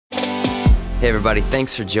Hey everybody,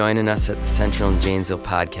 thanks for joining us at the Central and Janesville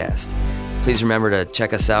podcast. Please remember to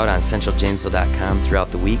check us out on centraljanesville.com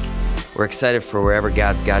throughout the week. We're excited for wherever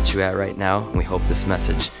God's got you at right now, and we hope this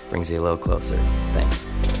message brings you a little closer. Thanks.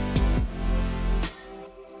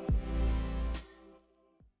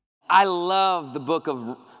 I love the book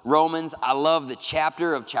of Romans. I love the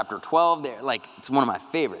chapter of chapter 12. It's one of my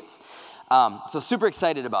favorites. So super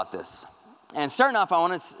excited about this. And starting off, I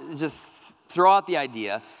want to just throw out the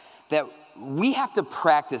idea that we have to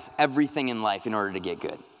practice everything in life in order to get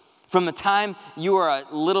good. From the time you are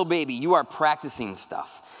a little baby, you are practicing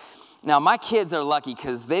stuff. Now, my kids are lucky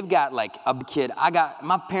because they've got like a kid.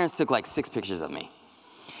 My parents took like 6 pictures of me.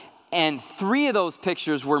 And 3 of those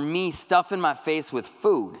pictures were me stuffing my face with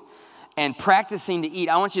food and practicing to eat.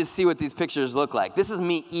 I want you to see what these pictures look like. This is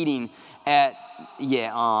me eating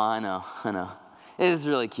I know. It is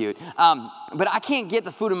really cute. But I can't get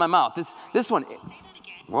the food in my mouth. This one.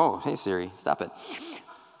 Whoa, hey Siri, stop it.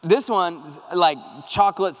 This one, like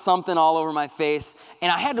chocolate something all over my face. And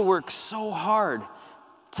I had to work so hard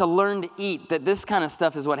to learn to eat that this kind of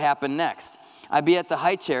stuff is what happened next. I'd be at the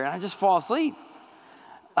high chair and I just fall asleep.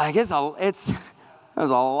 I guess it was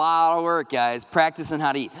a lot of work, guys, practicing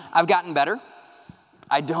how to eat. I've gotten better.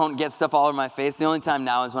 I don't get stuff all over my face. The only time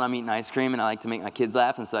now is when I'm eating ice cream and I like to make my kids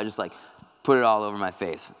laugh. And so I just like put it all over my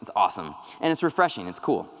face. It's awesome. And it's refreshing. It's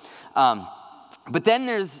cool. But then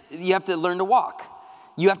you have to learn to walk.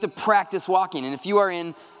 You have to practice walking. And if you are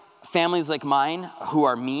in families like mine who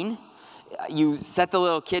are mean, you set the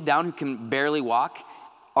little kid down who can barely walk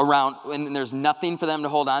around and there's nothing for them to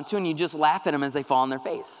hold on to, and you just laugh at them as they fall on their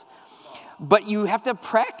face. But you have to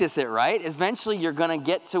practice it, right? Eventually you're going to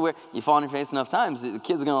get to where you fall on your face enough times, the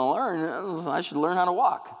kid's going to learn, I should learn how to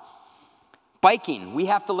walk. Biking, we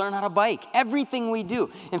have to learn how to bike. Everything we do.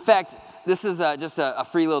 In fact, this is just a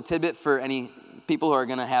free little tidbit for any people who are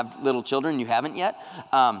going to have little children you haven't yet.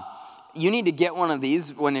 You need to get one of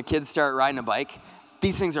these when your kids start riding a bike.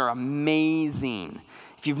 These things are amazing.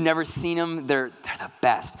 If you've never seen them, they're the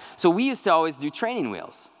best. So we used to always do training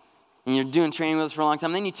wheels. And you're doing training wheels for a long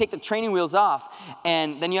time. Then you take the training wheels off,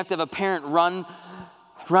 and then you have to have a parent run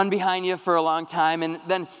behind you for a long time. And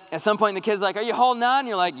then at some point the kid's like, are you holding on? And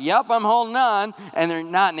you're like, yep, I'm holding on. And they're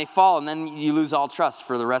not, and they fall, and then you lose all trust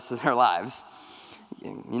for the rest of their lives.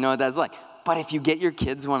 You know what that's like. But if you get your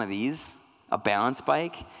kids one of these, a balance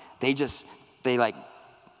bike, they like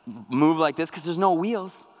move like this because there's no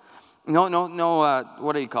wheels. No,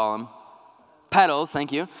 what do you call them? Pedals,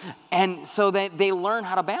 thank you. And so they learn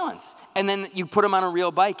how to balance. And then you put them on a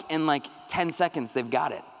real bike, in like 10 seconds, they've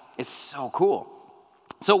got it. It's so cool.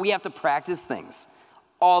 So we have to practice things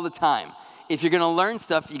all the time. If you're going to learn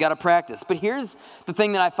stuff, you got to practice. But here's the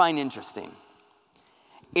thing that I find interesting.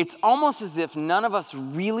 It's almost as if none of us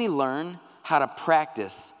really learn how to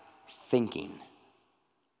practice thinking.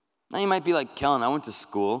 Now you might be like, Kellen, I went to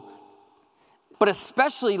school. But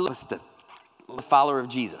especially the follower of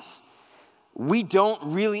Jesus. We don't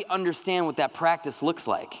really understand what that practice looks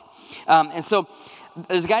like. And so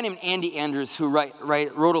there's a guy named Andy Andrews who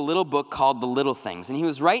wrote a little book called The Little Things. And he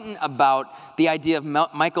was writing about the idea of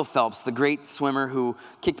Michael Phelps, the great swimmer who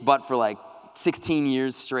kicked butt for like 16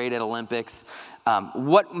 years straight at Olympics.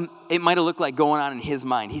 What it might have looked like going on in his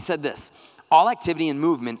mind. He said this: all activity and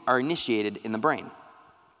movement are initiated in the brain.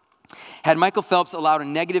 Had Michael Phelps allowed a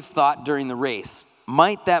negative thought during the race,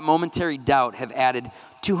 might that momentary doubt have added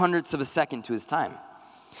 0.02 of a second to his time?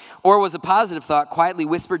 Or was a positive thought quietly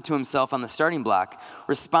whispered to himself on the starting block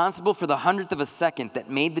responsible for the 100th of a second that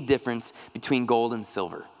made the difference between gold and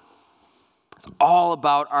silver? It's all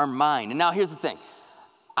about our mind. And now here's the thing.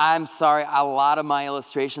 I'm sorry, a lot of my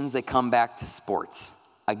illustrations, they come back to sports.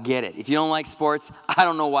 I get it. If you don't like sports, I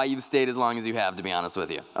don't know why you've stayed as long as you have, to be honest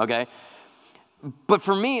with you, okay? But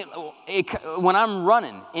for me, when I'm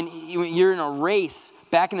running, and you're in a race,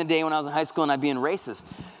 back in the day when I was in high school and I'd be in races,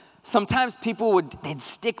 sometimes people they'd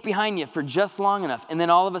stick behind you for just long enough, and then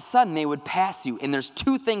all of a sudden they would pass you, and there's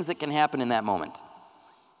 2 things that can happen in that moment.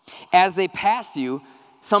 As they pass you,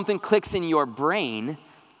 something clicks in your brain,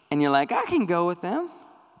 and you're like, I can go with them.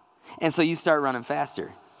 And so you start running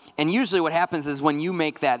faster. And usually what happens is when you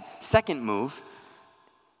make that second move,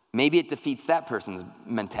 maybe it defeats that person's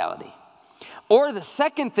mentality. Or the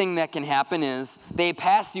second thing that can happen is they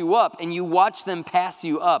pass you up and you watch them pass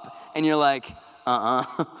you up and you're like,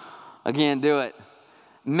 I can't do it.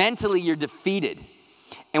 Mentally, you're defeated.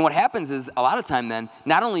 And what happens is a lot of time then,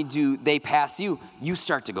 not only do they pass you, you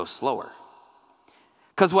start to go slower.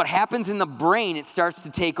 Because what happens in the brain, it starts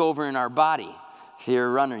to take over in our body. If you're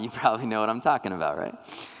a runner, you probably know what I'm talking about, right?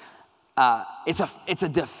 It's a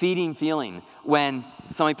defeating feeling when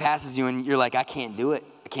somebody passes you and you're like, I can't do it.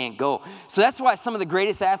 can't go. So that's why some of the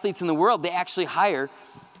greatest athletes in the world, they actually hire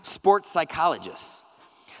sports psychologists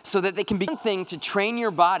so that they can be one thing to train your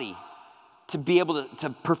body to be able to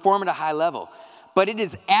perform at a high level. But it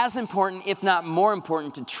is as important, if not more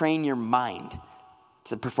important, to train your mind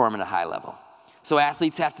to perform at a high level. So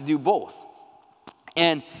athletes have to do both.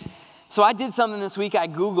 And so I did something this week. I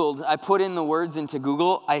put in the words into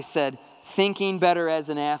Google. I said, thinking better as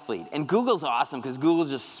an athlete. And Google's awesome because Google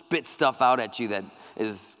just spits stuff out at you that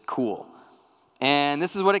is cool. And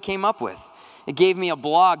this is what it came up with. It gave me a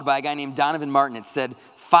blog by a guy named Donovan Martin. It said,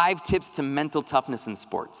 5 tips to mental toughness in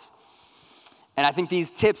sports. And I think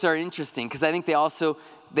these tips are interesting because I think they also,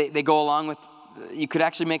 they go along with, you could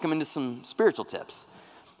actually make them into some spiritual tips.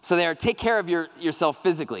 So they are, take care of yourself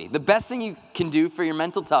physically. The best thing you can do for your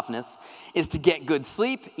mental toughness is to get good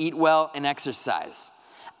sleep, eat well, and exercise.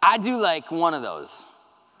 I do like one of those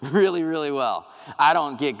really, really well. I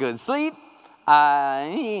don't get good sleep.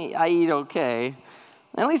 I eat okay.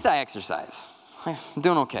 At least I exercise. I'm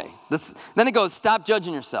doing okay. Then it goes, stop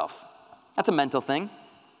judging yourself. That's a mental thing.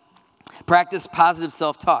 Practice positive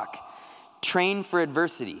self-talk. Train for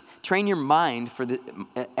adversity. Train your mind for the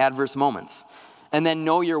adverse moments. And then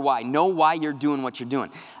know your why. Know why you're doing what you're doing.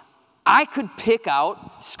 I could pick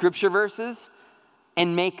out scripture verses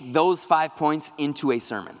and make those 5 points into a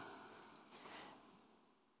sermon.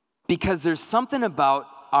 Because there's something about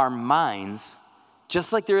our minds,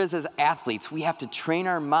 just like there is as athletes, we have to train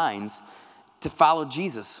our minds to follow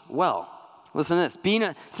Jesus well. Listen to this. Being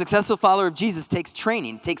a successful follower of Jesus takes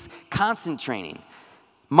training, takes constant training.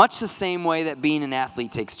 Much the same way that being an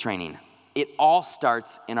athlete takes training. It all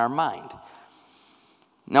starts in our mind.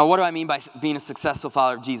 Now, what do I mean by being a successful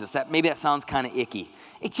follower of Jesus? Maybe that sounds kind of icky.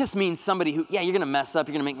 It just means somebody who, yeah, you're going to mess up,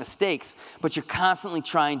 you're going to make mistakes, but you're constantly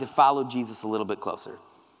trying to follow Jesus a little bit closer.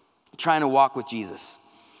 You're trying to walk with Jesus.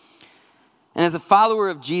 And as a follower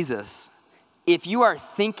of Jesus, if you are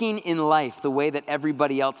thinking in life the way that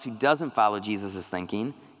everybody else who doesn't follow Jesus is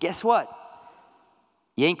thinking, guess what?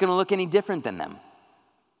 You ain't going to look any different than them.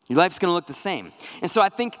 Your life's going to look the same. And so I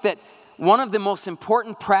think that one of the most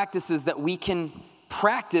important practices that we can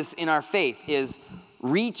practice in our faith is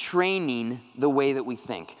retraining the way that we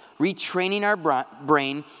think, retraining our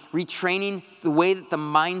brain, retraining the way that the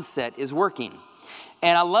mindset is working.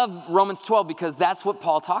 And I love Romans 12 because that's what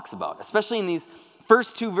Paul talks about, especially in these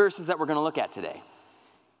first 2 verses that we're going to look at today.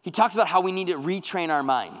 He talks about how we need to retrain our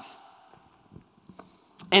minds.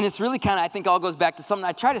 And it's really kind of, I think, all goes back to something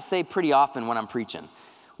I try to say pretty often when I'm preaching.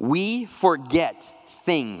 We forget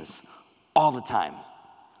things all the time.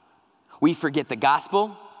 We forget the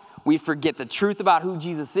gospel. We forget the truth about who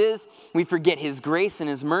Jesus is. We forget his grace and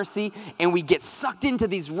his mercy. And we get sucked into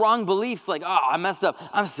these wrong beliefs like, oh, I messed up.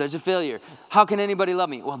 I'm such a failure. How can anybody love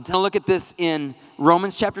me? Well, look at this in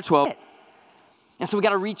Romans chapter 12. And so we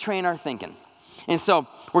got to retrain our thinking. And so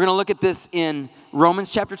we're going to look at this in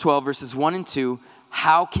Romans chapter 12, verses 1 and 2.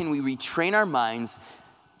 How can we retrain our minds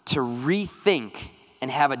to rethink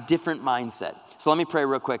and have a different mindset? So let me pray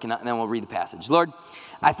real quick and then we'll read the passage. Lord,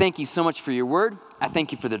 I thank you so much for your word. I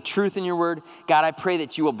thank you for the truth in your word. God, I pray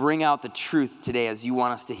that you will bring out the truth today as you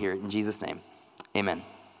want us to hear it. In Jesus' name, amen.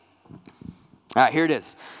 All right, here it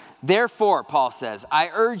is. Therefore, Paul says, I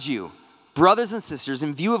urge you, brothers and sisters,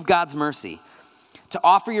 in view of God's mercy, to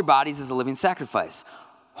offer your bodies as a living sacrifice,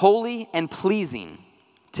 holy and pleasing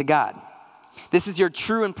to God. This is your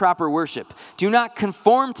true and proper worship. Do not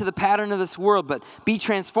conform to the pattern of this world, but be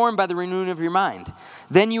transformed by the renewing of your mind.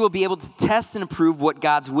 Then you will be able to test and approve what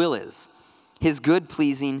God's will is, his good,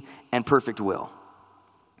 pleasing, and perfect will.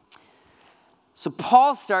 So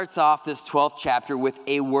Paul starts off this 12th chapter with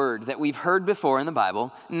a word that we've heard before in the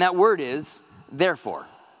Bible, and that word is therefore.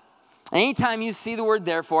 Anytime you see the word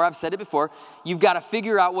therefore, I've said it before, you've got to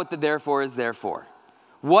figure out what the therefore is there for.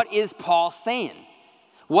 What is Paul saying?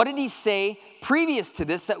 What did he say previous to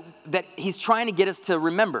this that he's trying to get us to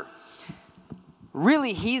remember?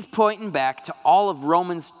 Really, he's pointing back to all of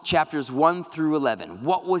Romans chapters 1 through 11.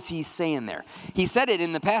 What was he saying there? He said it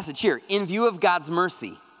in the passage here, in view of God's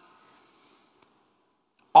mercy.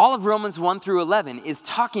 All of Romans 1 through 11 is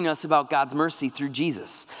talking to us about God's mercy through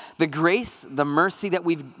Jesus. The grace, the mercy that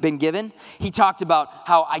we've been given. He talked about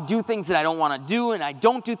how I do things that I don't want to do and I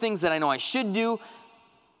don't do things that I know I should do.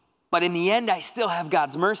 But in the end, I still have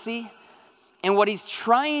God's mercy. And what he's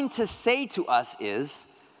trying to say to us is,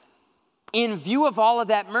 in view of all of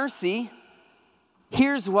that mercy,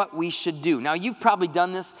 here's what we should do. Now, you've probably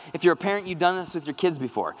done this. If you're a parent, you've done this with your kids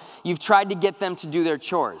before. You've tried to get them to do their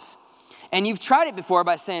chores. And you've tried it before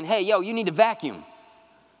by saying, hey, yo, you need to vacuum.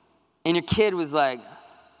 And your kid was like,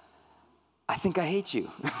 I think I hate you.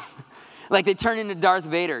 Like they turn into Darth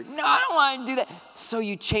Vader. No, I don't want to do that. So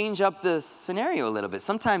you change up the scenario a little bit.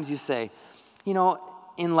 Sometimes you say, you know,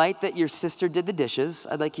 in light that your sister did the dishes,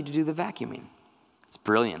 I'd like you to do the vacuuming. It's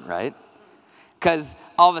brilliant, right? Because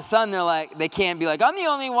all of a sudden they can't be like, I'm the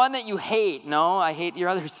only one that you hate. No, I hate your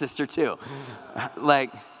other sister too.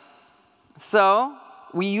 So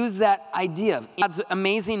we use that idea of God's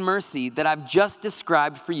amazing mercy that I've just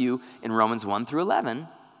described for you in Romans 1 through 11.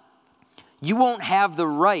 You won't have the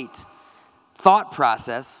right thought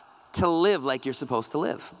process to live like you're supposed to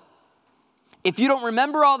live. If you don't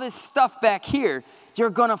remember all this stuff back here,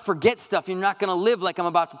 you're going to forget stuff. You're not going to live like I'm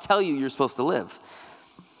about to tell you you're supposed to live.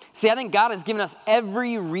 See, I think God has given us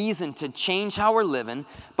every reason to change how we're living,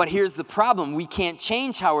 but here's the problem. We can't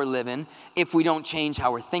change how we're living if we don't change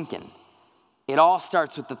how we're thinking. It all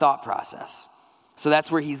starts with the thought process. So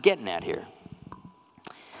that's where he's getting at here.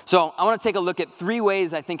 So I want to take a look at 3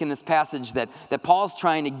 ways, I think, in this passage that Paul's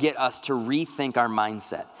trying to get us to rethink our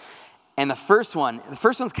mindset. And the first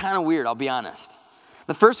one's kind of weird, I'll be honest.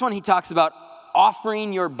 The first one, he talks about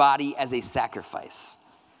offering your body as a sacrifice.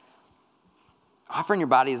 Offering your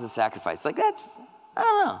body as a sacrifice. Like I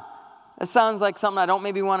don't know. That sounds like something I don't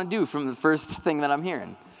maybe want to do from the first thing that I'm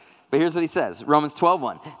hearing. But here's what he says, Romans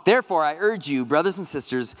 12:1. Therefore, I urge you, brothers and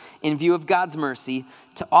sisters, in view of God's mercy,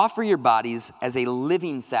 to offer your bodies as a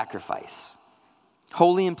living sacrifice,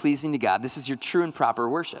 holy and pleasing to God. This is your true and proper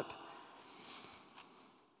worship.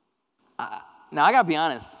 Now, I got to be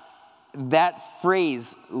honest. That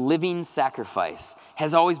phrase, living sacrifice,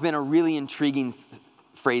 has always been a really intriguing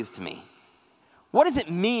phrase to me. What does it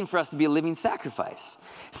mean for us to be a living sacrifice?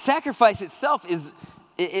 Sacrifice itself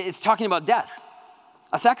it's talking about death.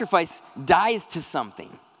 A sacrifice dies to something.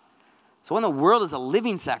 So what in the world is a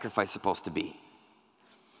living sacrifice supposed to be?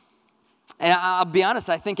 And I'll be honest,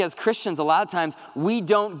 I think as Christians, a lot of times, we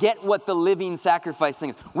don't get what the living sacrifice thing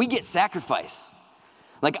is. We get sacrifice.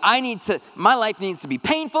 Like my life needs to be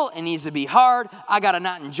painful, it needs to be hard, I gotta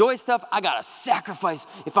not enjoy stuff, I gotta sacrifice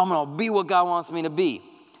if I'm gonna be what God wants me to be.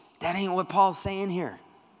 That ain't what Paul's saying here.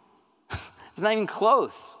 It's not even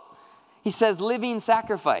close. He says living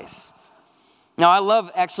sacrifice. Now, I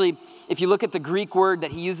love, actually, if you look at the Greek word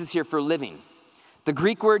that he uses here for living, the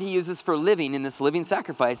Greek word he uses for living in this living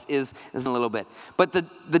sacrifice is a little bit. But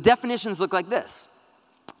the definitions look like this.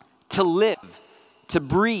 To live, to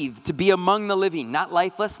breathe, to be among the living, not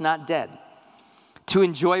lifeless, not dead. To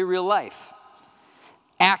enjoy real life.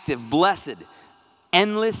 Active, blessed,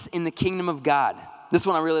 endless in the kingdom of God. This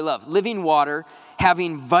one I really love. Living water,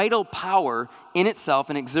 having vital power in itself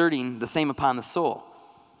and exerting the same upon the soul.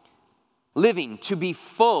 Living, to be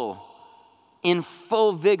full, in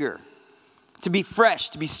full vigor. To be fresh,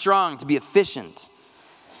 to be strong, to be efficient.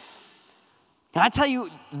 And I tell you,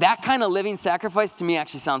 that kind of living sacrifice to me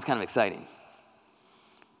actually sounds kind of exciting.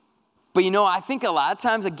 But you know, I think a lot of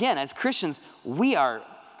times, again, as Christians, we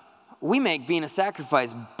make being a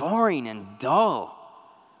sacrifice boring and dull.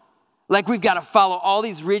 Like we've got to follow all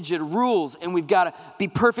these rigid rules and we've got to be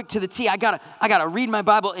perfect to the T. I gotta read my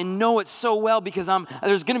Bible and know it so well because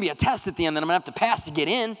there's going to be a test at the end that I'm going to have to pass to get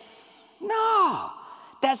in. No,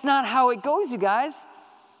 that's not how it goes, you guys.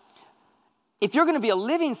 If you're going to be a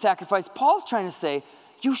living sacrifice, Paul's trying to say,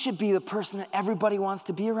 you should be the person that everybody wants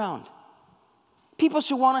to be around. People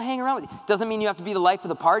should want to hang around with you. Doesn't mean you have to be the life of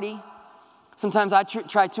the party. Sometimes I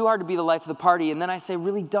try too hard to be the life of the party and then I say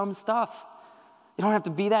really dumb stuff. You don't have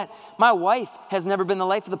to be that. My wife has never been the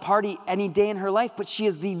life of the party any day in her life, but she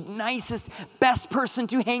is the nicest, best person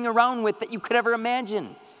to hang around with that you could ever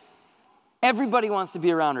imagine. Everybody wants to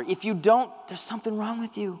be around her. If you don't, there's something wrong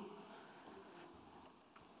with you.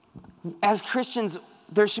 As Christians,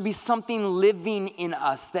 there should be something living in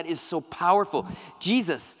us that is so powerful.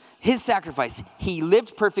 Jesus, his sacrifice, he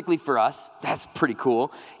lived perfectly for us. That's pretty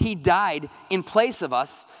cool. He died in place of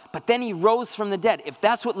us, but then he rose from the dead. If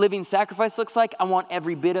that's what living sacrifice looks like, I want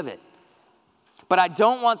every bit of it. But I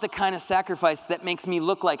don't want the kind of sacrifice that makes me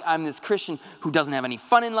look like I'm this Christian who doesn't have any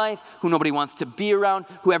fun in life, who nobody wants to be around,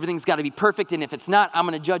 who everything's got to be perfect, and if it's not, I'm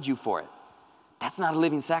going to judge you for it. That's not a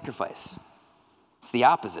living sacrifice. It's the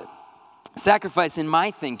opposite. Sacrifice, in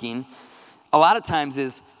my thinking, a lot of times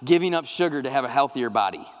is giving up sugar to have a healthier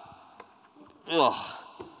body. Ugh.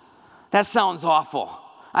 That sounds awful.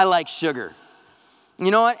 I like sugar.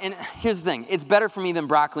 You know what? And here's the thing. It's better for me than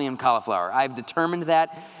broccoli and cauliflower. I've determined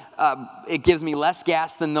that. It gives me less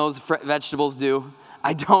gas than those vegetables do.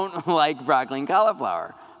 I don't like broccoli and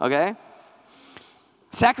cauliflower, okay?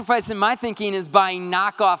 Sacrifice in my thinking is buying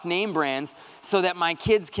knockoff name brands so that my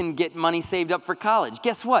kids can get money saved up for college.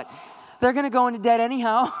 Guess what? They're going to go into debt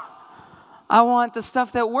anyhow. I want the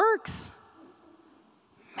stuff that works.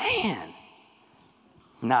 Man.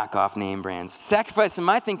 knockoff name brands. Sacrifice in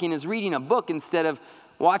my thinking is reading a book instead of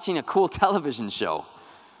watching a cool television show.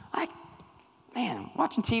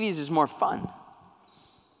 Watching TV is just more fun.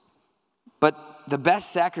 But the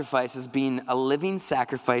best sacrifice is being a living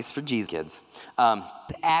sacrifice for Jesus, kids.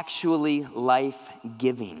 Actually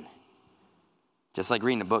life-giving. Just like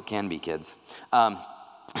reading a book can be, kids.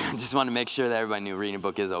 Just want to make sure that everybody knew reading a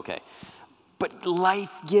book is okay. But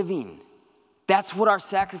life-giving. That's what our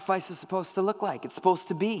sacrifice is supposed to look like. It's supposed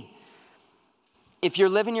to be. If you're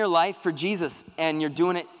living your life for Jesus and you're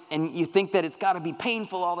doing it and you think that it's got to be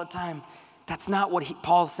painful all the time, that's not what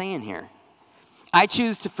Paul's saying here. I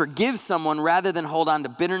choose to forgive someone rather than hold on to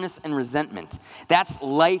bitterness and resentment. That's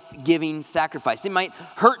life-giving sacrifice. It might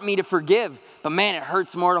hurt me to forgive, but man, it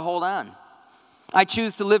hurts more to hold on. I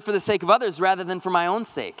choose to live for the sake of others rather than for my own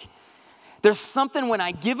sake. There's something when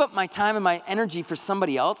I give up my time and my energy for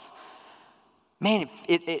somebody else, man,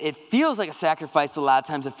 it feels like a sacrifice a lot of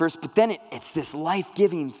times at first, but then it's this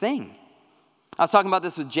life-giving thing. I was talking about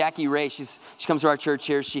this with Jackie Ray. She comes to our church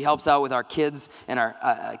here. She helps out with our kids and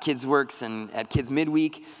our kids' works and at Kids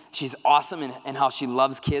Midweek. She's awesome in how she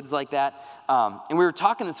loves kids like that. And we were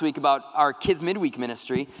talking this week about our Kids Midweek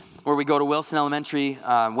ministry, where we go to Wilson Elementary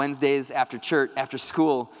Wednesdays after church, after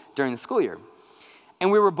school during the school year. And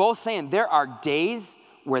we were both saying there are days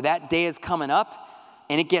where that day is coming up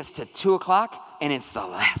and it gets to 2 o'clock and it's the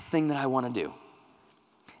last thing that I want to do.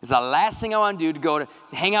 It's the last thing I want to do, to go to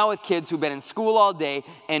hang out with kids who've been in school all day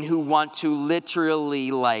and who want to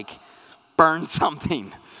literally burn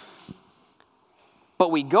something. But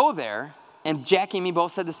we go there, and Jackie and me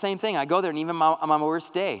both said the same thing. I go there, and even on my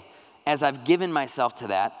worst day, as I've given myself to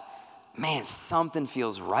that, man, something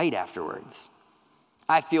feels right afterwards.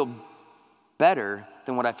 I feel better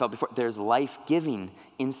than what I felt before. There's life-giving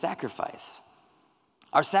in sacrifice.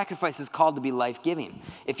 Our sacrifice is called to be life-giving.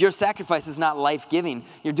 If your sacrifice is not life-giving,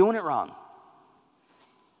 you're doing it wrong.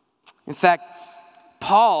 In fact,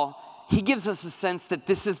 Paul, he gives us a sense that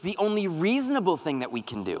this is the only reasonable thing that we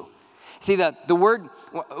can do. See, the word,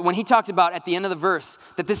 when he talked about at the end of the verse,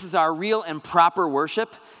 that this is our real and proper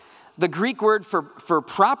worship, the Greek word for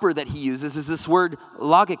proper that he uses is this word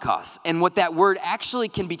logikos. And what that word actually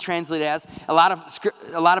can be translated as, a lot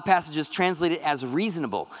of passages translate it as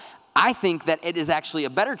reasonable. I think that it is actually a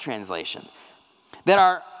better translation.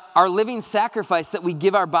 That our living sacrifice that we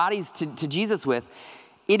give our bodies to Jesus with,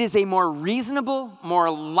 it is a more reasonable, more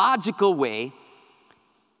logical way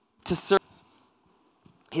to serve.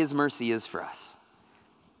 His mercy is for us.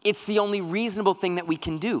 It's the only reasonable thing that we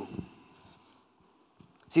can do.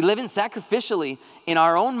 See, living sacrificially in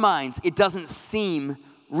our own minds, it doesn't seem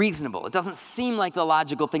reasonable. It doesn't seem like the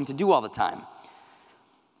logical thing to do all the time.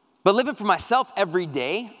 But living for myself every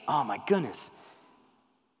day, oh my goodness.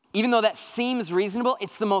 Even though that seems reasonable,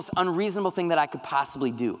 it's the most unreasonable thing that I could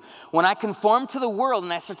possibly do. When I conform to the world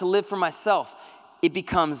and I start to live for myself, it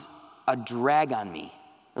becomes a drag on me.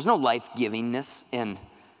 There's no life-givingness in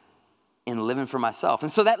living for myself.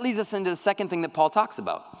 And so that leads us into the second thing that Paul talks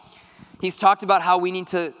about. He's talked about how we need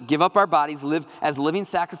to give up our bodies, live as living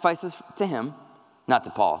sacrifices to him, not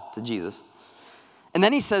to Paul, to Jesus. And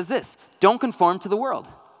then he says this, don't conform to the world.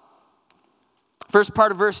 First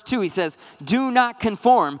part of verse 2, he says, do not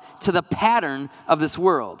conform to the pattern of this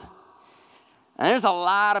world. And there's a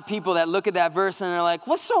lot of people that look at that verse and they're like,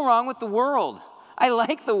 what's so wrong with the world? I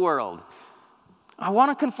like the world. I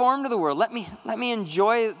want to conform to the world. Let me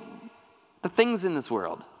enjoy the things in this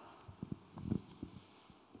world.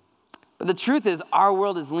 But the truth is, our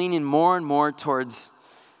world is leaning more and more towards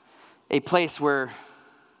a place where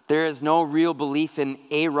there is no real belief in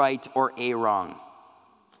a right or a wrong.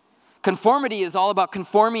 Conformity is all about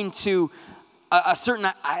conforming to a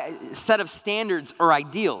certain set of standards or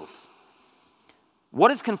ideals. What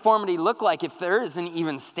does conformity look like if there isn't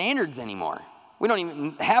even standards anymore? We don't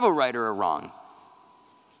even have a right or a wrong.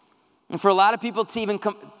 And for a lot of people,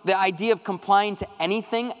 the idea of complying to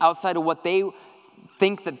anything outside of what they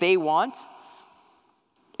think that they want,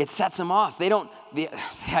 it sets them off. The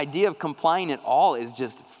idea of complying at all is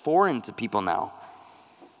just foreign to people now.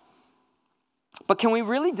 But can we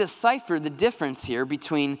really decipher the difference here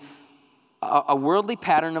between a worldly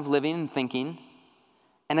pattern of living and thinking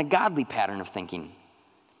and a godly pattern of thinking?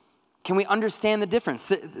 Can we understand the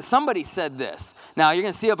difference? Somebody said this. Now, you're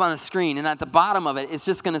going to see up on the screen, and at the bottom of it, it's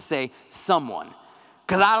just going to say someone,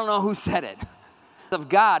 because I don't know who said it. Of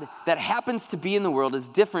God that happens to be in the world is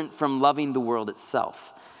different from loving the world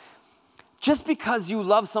itself. Just because you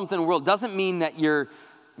love something in the world doesn't mean that you're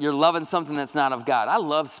loving something that's not of God. I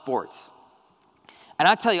love sports. And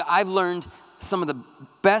I tell you, I've learned some of the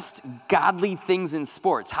best godly things in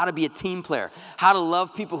sports, how to be a team player, how to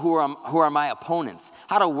love people who are my opponents,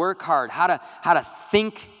 how to work hard, how to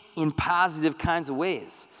think in positive kinds of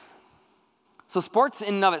ways. So sports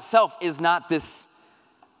in and of itself is not this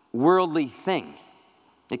worldly thing.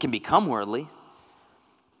 It can become worldly,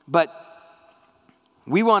 but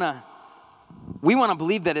we want to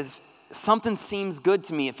believe that if something seems good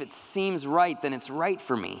to me, if it seems right, then it's right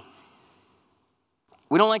for me.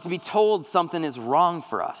 We don't like to be told something is wrong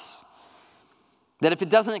for us. That if it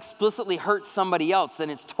doesn't explicitly hurt somebody else, then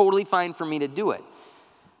it's totally fine for me to do it.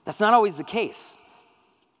 That's not always the case.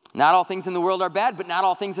 Not all things in the world are bad, but not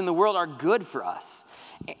all things in the world are good for us.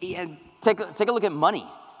 Take a look at money.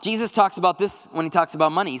 Jesus talks about this when he talks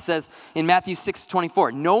about money. He says in Matthew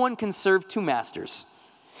 6:24, "No one can serve two masters.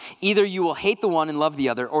 Either you will hate the one and love the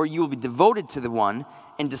other, or you will be devoted to the one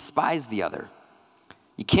and despise the other.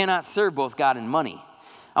 You cannot serve both God and money."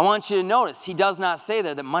 I want you to notice, he does not say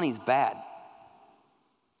there that money's bad.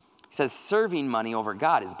 He says serving money over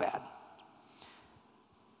God is bad.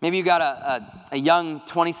 Maybe you got a young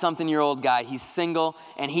 20-something-year-old guy. He's single,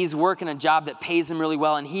 and he's working a job that pays him really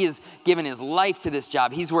well, and he has given his life to this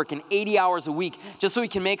job. He's working 80 hours a week just so he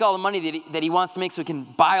can make all the money that he wants to make so he can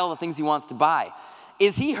buy all the things he wants to buy.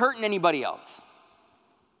 Is he hurting anybody else?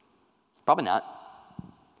 Probably not.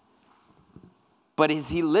 But is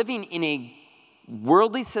he living in a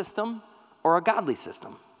worldly system or a godly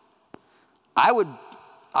system? I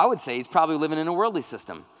would say he's probably living in a worldly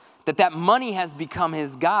system. That money has become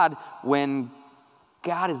his God when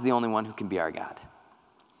God is the only one who can be our God.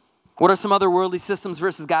 What are some other worldly systems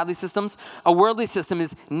versus godly systems? A worldly system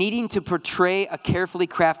is needing to portray a carefully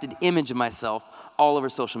crafted image of myself all over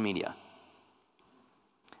social media.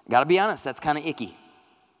 Gotta be honest, that's kind of icky.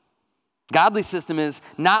 Godly system is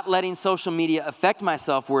not letting social media affect my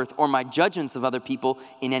self-worth or my judgments of other people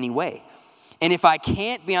in any way. And if I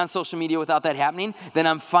can't be on social media without that happening, then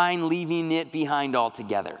I'm fine leaving it behind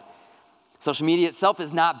altogether. Social media itself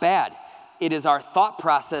is not bad. It is our thought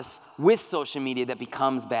process with social media that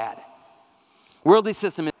becomes bad. Worldly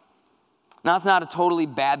system is, now it's not a totally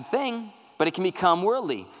bad thing, but it can become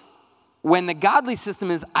worldly. When the godly system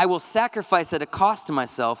is, I will sacrifice at a cost to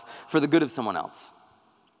myself for the good of someone else.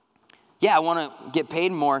 Yeah, I want to get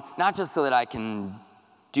paid more, not just so that I can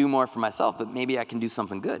do more for myself, but maybe I can do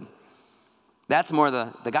something good. That's more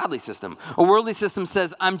the godly system. A worldly system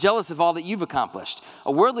says, I'm jealous of all that you've accomplished.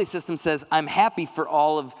 A worldly system says, I'm happy for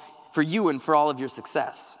you and for all of your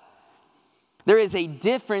success. There is a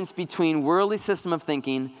difference between worldly system of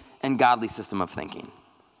thinking and godly system of thinking.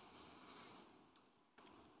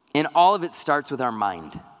 And all of it starts with our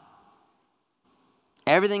mind.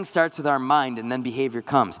 Everything starts with our mind, and then behavior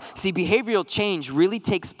comes. See, behavioral change really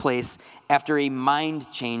takes place after a mind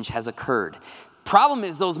change has occurred. Problem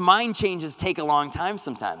is, those mind changes take a long time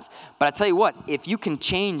sometimes. But I tell you what, if you can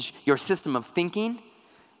change your system of thinking,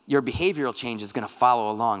 your behavioral change is going to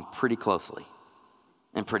follow along pretty closely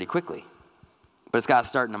and pretty quickly. But it's got to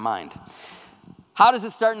start in the mind. How does it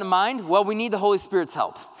start in the mind? Well, we need the Holy Spirit's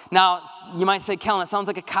help. Now, you might say, Kellen, that sounds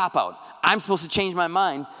like a cop-out. I'm supposed to change my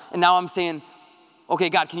mind, and now I'm saying, okay,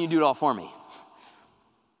 God, can you do it all for me?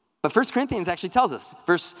 But 1 Corinthians actually tells us,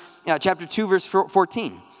 chapter 2, verse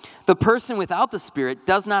 14. The person without the Spirit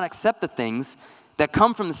does not accept the things that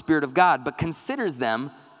come from the Spirit of God, but considers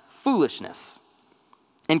them foolishness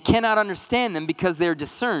and cannot understand them because they are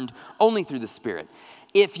discerned only through the Spirit.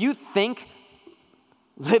 If you think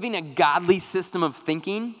living a godly system of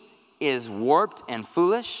thinking is warped and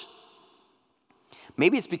foolish,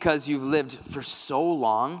 maybe it's because you've lived for so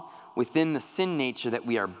long within the sin nature that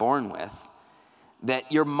we are born with,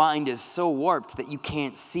 that your mind is so warped that you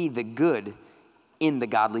can't see the good in the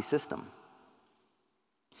godly system.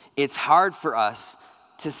 It's hard for us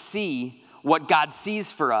to see what God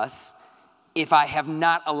sees for us if I have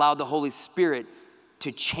not allowed the Holy Spirit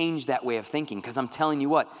to change that way of thinking. Because I'm telling you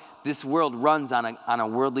what, this world runs on a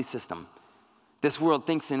worldly system. This world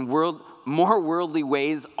thinks in more worldly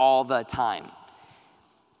ways all the time.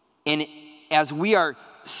 And as we are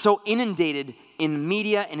so inundated in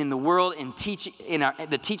media and in the world, in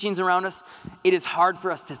the teachings around us, it is hard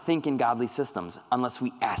for us to think in godly systems unless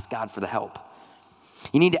we ask God for the help.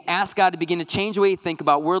 You need to ask God to begin to change the way you think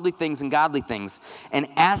about worldly things and godly things, and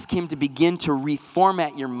ask Him to begin to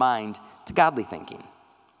reformat your mind to godly thinking.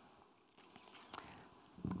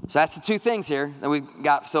 So that's the two things here that we've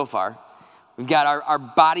got so far. We've got our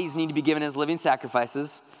bodies need to be given as living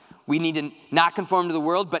sacrifices. We need to not conform to the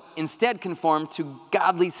world, but instead conform to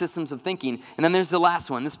godly systems of thinking. And then there's the last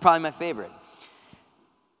one. This is probably my favorite.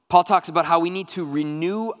 Paul talks about how we need to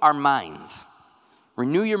renew our minds.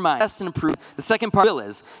 Renew your mind. Test and approve. The second part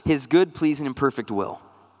is his good, pleasing, and perfect will.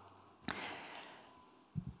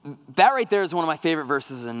 That right there is one of my favorite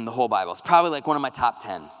verses in the whole Bible. It's probably like one of my top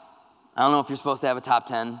 10. I don't know if you're supposed to have a top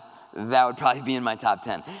 10. That would probably be in my top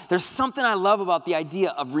 10. There's something I love about the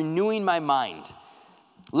idea of renewing my mind.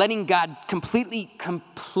 Letting God completely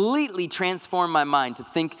transform my mind to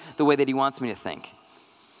think the way that he wants me to think.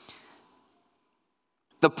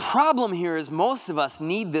 The problem here is most of us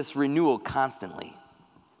need this renewal constantly.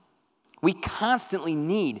 We constantly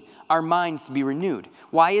need our minds to be renewed.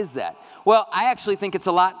 Why is that? Well, I actually think it's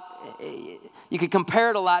a lot, you could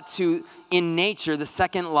compare it a lot to, in nature, the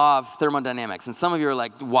second law of thermodynamics. And some of you are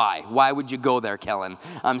like, why? Why would you go there, Kellen?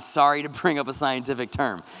 I'm sorry to bring up a scientific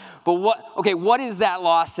term. But what does that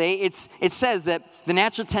law say? It says that the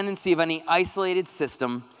natural tendency of any isolated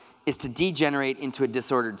system is to degenerate into a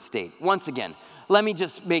disordered state. Once again, let me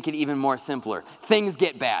just make it even more simpler. Things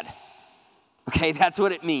get bad. Okay, that's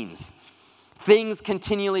what it means. Things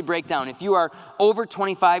continually break down. If you are over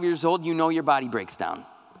 25 years old, you know your body breaks down.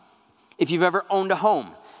 If you've ever owned a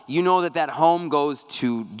home, you know that home goes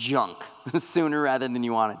to junk sooner rather than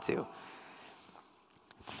you want it to.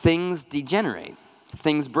 Things degenerate.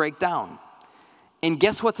 Things break down. And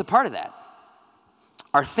guess what's a part of that?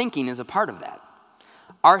 Our thinking is a part of that.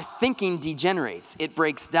 Our thinking degenerates. It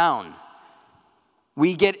breaks down.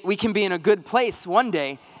 We can be in a good place one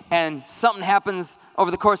day, and something happens over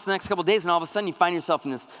the course of the next couple of days, and all of a sudden you find yourself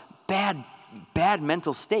in this bad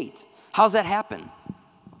mental state. How's that happen?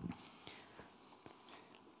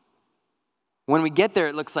 When we get there,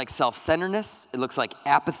 it looks like self-centeredness. It looks like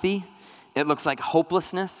apathy. It looks like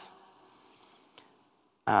hopelessness.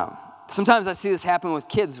 Sometimes I see this happen with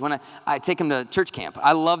kids when I take them to church camp.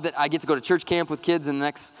 I love that I get to go to church camp with kids in the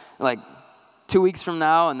next, 2 weeks from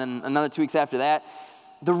now, and then another 2 weeks after that.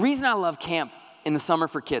 The reason I love camp in the summer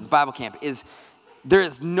for kids, Bible camp, is there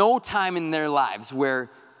is no time in their lives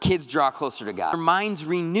where kids draw closer to God. Their minds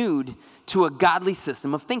renewed to a godly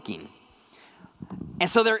system of thinking. And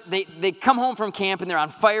so they come home from camp and they're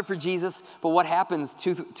on fire for Jesus, but what happens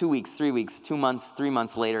 2 weeks, 3 weeks, 2 months, 3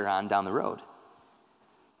 months later on down the road?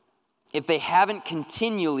 If they haven't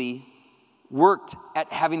continually worked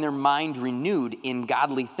at having their mind renewed in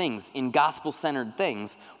godly things, in gospel-centered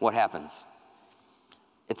things, what happens?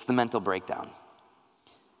 It's the mental breakdown.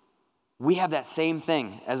 We have that same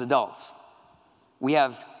thing as adults. We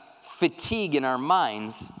have fatigue in our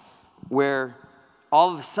minds where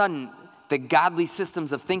all of a sudden the godly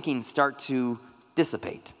systems of thinking start to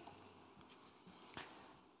dissipate.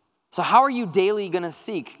 So how are you daily going to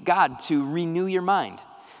seek God to renew your mind?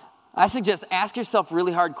 I suggest ask yourself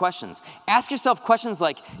really hard questions. Ask yourself questions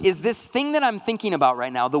like, is this thing that I'm thinking about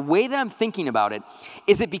right now, the way that I'm thinking about it,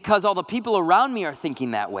 is it because all the people around me are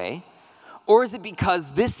thinking that way? Or is it because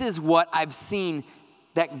this is what I've seen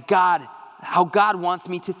that how God wants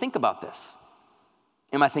me to think about this?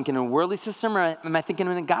 Am I thinking in a worldly system or am I thinking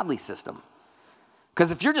in a godly system?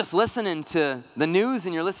 Because if you're just listening to the news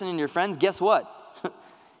and you're listening to your friends, guess what?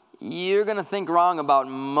 You're going to think wrong about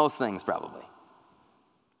most things probably.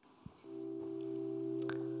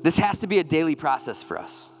 This has to be a daily process for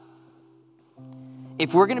us.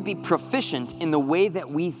 If we're going to be proficient in the way that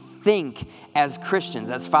we think as Christians,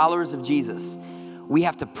 as followers of Jesus, we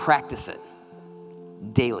have to practice it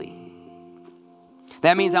daily.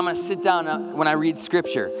 That means I'm going to sit down when I read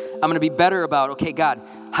Scripture. I'm going to be better about, okay, God,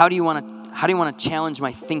 how do you want to challenge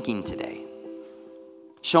my thinking today?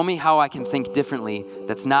 Show me how I can think differently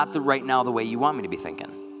that's not right now the way you want me to be thinking.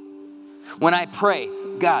 When I pray,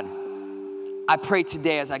 God, I pray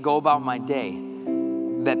today as I go about my day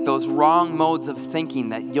that those wrong modes of thinking,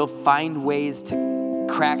 that you'll find ways to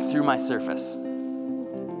crack through my surface.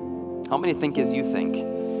 Help me to think as you think.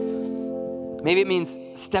 Maybe it means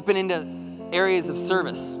stepping into areas of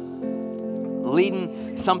service,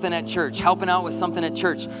 leading something at church, helping out with something at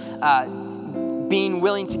church, being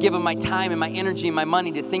willing to give of my time and my energy and my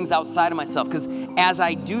money to things outside of myself. Because as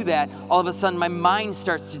I do that, all of a sudden my mind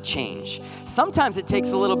starts to change. Sometimes it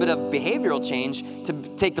takes a little bit of behavioral change to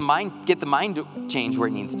get the mind to change where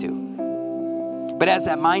it needs to. But as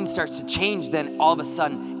that mind starts to change, then all of a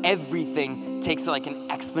sudden everything takes like an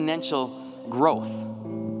exponential growth.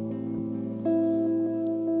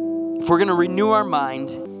 If we're going to renew our mind,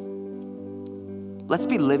 let's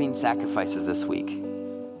be living sacrifices this week.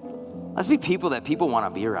 Let's be people that people want to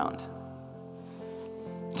be around.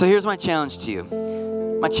 So here's my challenge to you.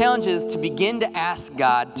 My challenge is to begin to ask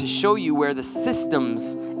God to show you where the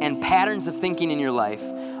systems and patterns of thinking in your life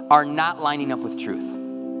are not lining up with truth.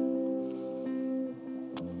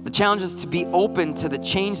 The challenge is to be open to the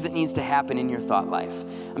change that needs to happen in your thought life.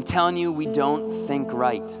 I'm telling you, we don't think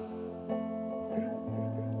right.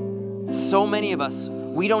 so many of us,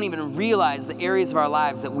 we don't even realize the areas of our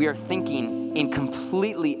lives that we are thinking in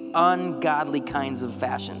completely ungodly kinds of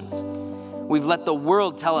fashions. We've let the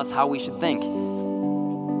world tell us how we should think.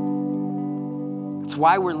 It's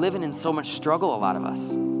why we're living in so much struggle, a lot of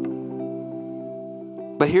us.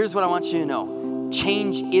 But here's what I want you to know.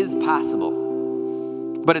 Change is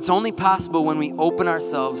possible, but it's only possible when we open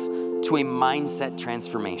ourselves to a mindset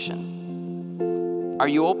transformation. Are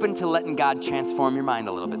you open to letting God transform your mind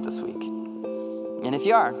a little bit this week? And if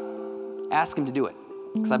you are, ask Him to do it,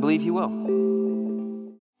 because I believe He will.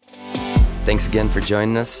 Thanks again for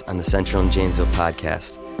joining us on the Central and Janesville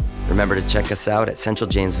podcast. Remember to check us out at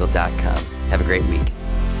centraljanesville.com. Have a great week.